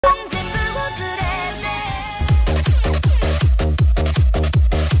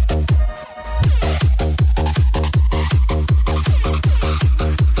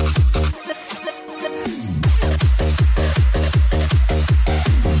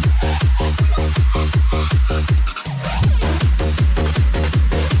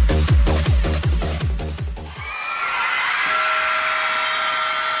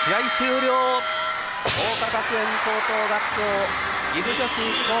園高等学校岐阜女子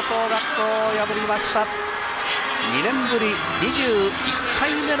高等学校を破りました。2年ぶり21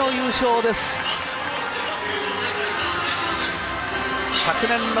回目の優勝です。昨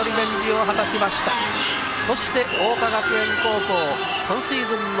年のリベンジを果たしました。そして桜花学園高校今シー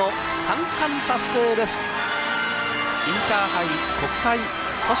ズンの3冠達成です。インターハイ、国体、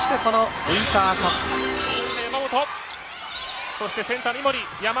そしてこのウィンターカップ。山本、そしてセンター三森、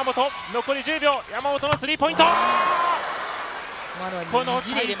山本残り10秒、山本のスリーポイント。この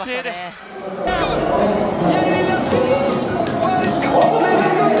体勢で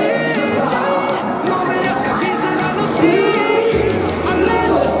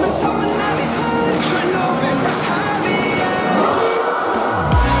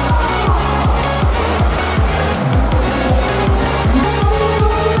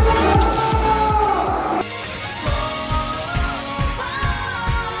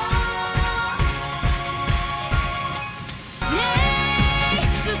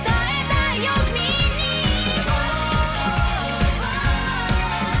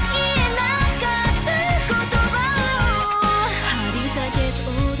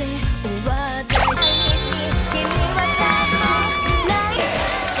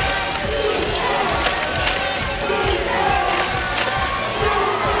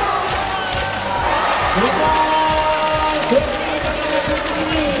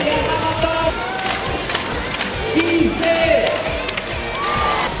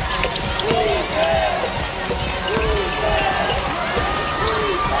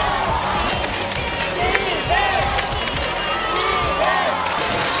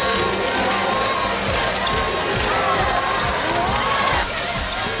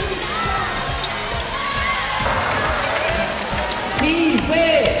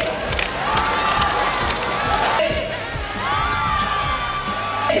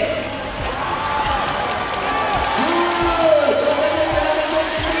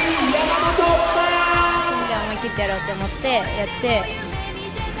やろうと思ってやって、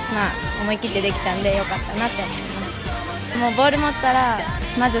思い切ってできたんでよかったなって思います。もうボール持ったら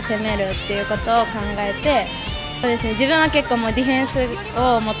まず攻めるっていうことを考えて、そうですね、自分は結構もうディフェンス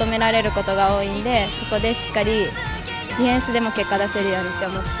を求められることが多いんで、そこでしっかりディフェンスでも結果出せるようにって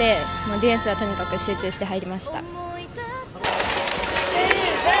思って、もうディフェンスはとにかく集中して入りました。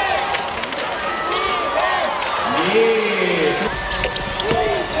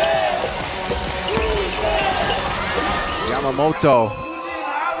Yamamoto,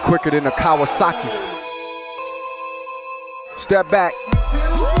 quicker than a Kawasaki. Step back.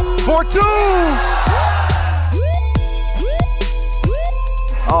 4-2.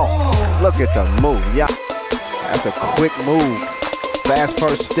 Oh, look at the move. Yeah, that's a quick move. Fast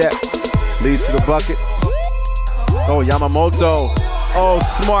first step leads to the bucket. Oh, Yamamoto. Oh,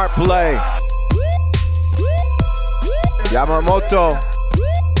 smart play. Yamamoto.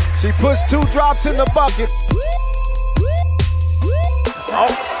 She puts 2 drops in the bucket. Oh,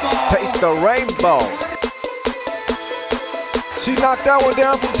 taste the rainbow. She knocked that one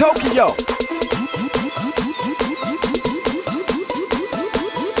down from Tokyo.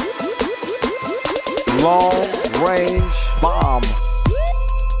 Long range bomb.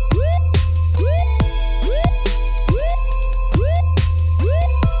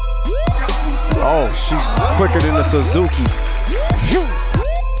 Oh, she's quicker than the Suzuki. Phew.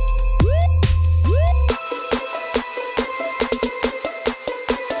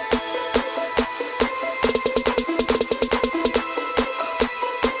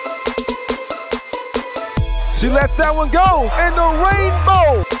 She lets that one go, and the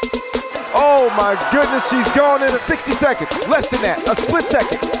rainbow! Oh my goodness, she's gone in 60 seconds. Less than that, a split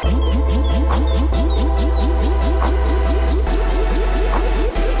second.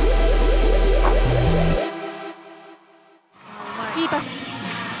いいパス。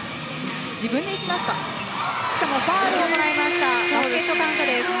自分で行きますか。しかもファウルをもらいました。バスケットカウント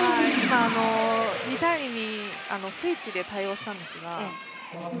です。今2対2にスイッチで対応したんですが、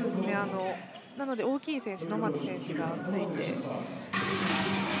そうですね、なので大きい選手、野町選手がついて、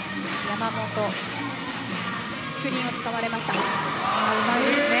山本スクリーンを使われました。うまい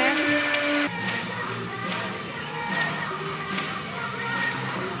ですね。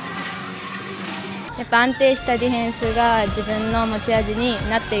やっぱ安定したディフェンスが自分の持ち味に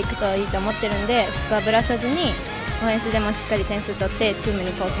なっていくといいと思ってるんで、そこはぶらさずにオフェンスでもしっかり点数取ってチーム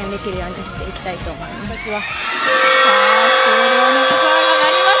に貢献できるようにしていきたいと思います。さあ、終了のブザーが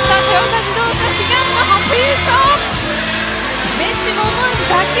鳴りました。トヨタ自動車悲願の初優勝。ベンチも思わず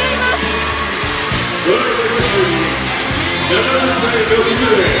抱き合います。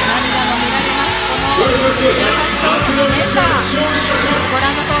涙も見られます。この18歳のメンバー、ご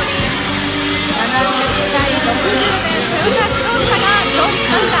覧の通り70対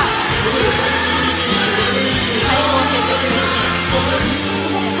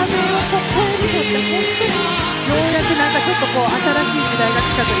ちょっとこう新しい時代が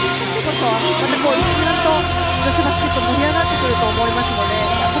来たというこそまたこう一段と女子バスケット盛り上がってくると思いますので、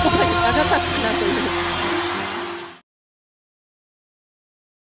ここまで長かったなというふうに